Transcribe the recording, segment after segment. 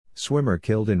Swimmer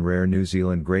killed in rare New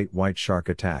Zealand great white shark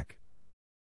attack.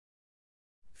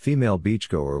 Female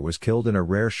beachgoer was killed in a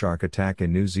rare shark attack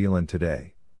in New Zealand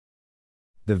today.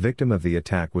 The victim of the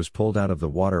attack was pulled out of the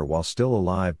water while still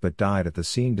alive but died at the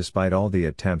scene despite all the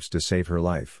attempts to save her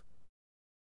life.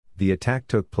 The attack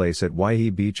took place at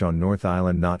Waihi Beach on North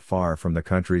Island, not far from the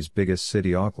country's biggest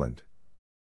city, Auckland.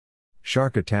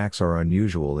 Shark attacks are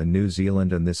unusual in New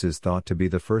Zealand, and this is thought to be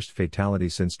the first fatality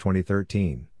since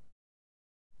 2013.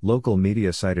 Local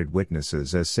media cited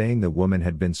witnesses as saying the woman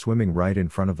had been swimming right in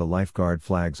front of the lifeguard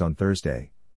flags on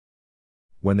Thursday.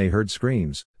 When they heard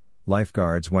screams,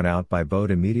 lifeguards went out by boat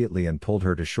immediately and pulled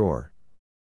her to shore.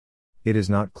 It is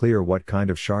not clear what kind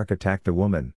of shark attacked the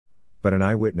woman, but an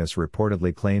eyewitness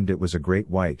reportedly claimed it was a great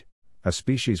white, a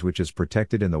species which is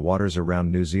protected in the waters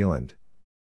around New Zealand.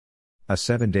 A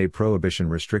 7-day prohibition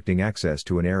restricting access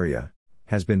to an area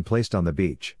has been placed on the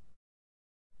beach.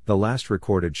 The last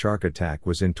recorded shark attack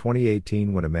was in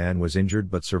 2018 when a man was injured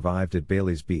but survived at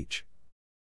Bailey's Beach.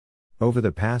 Over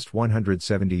the past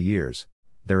 170 years,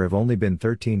 there have only been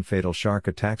 13 fatal shark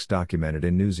attacks documented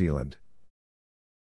in New Zealand.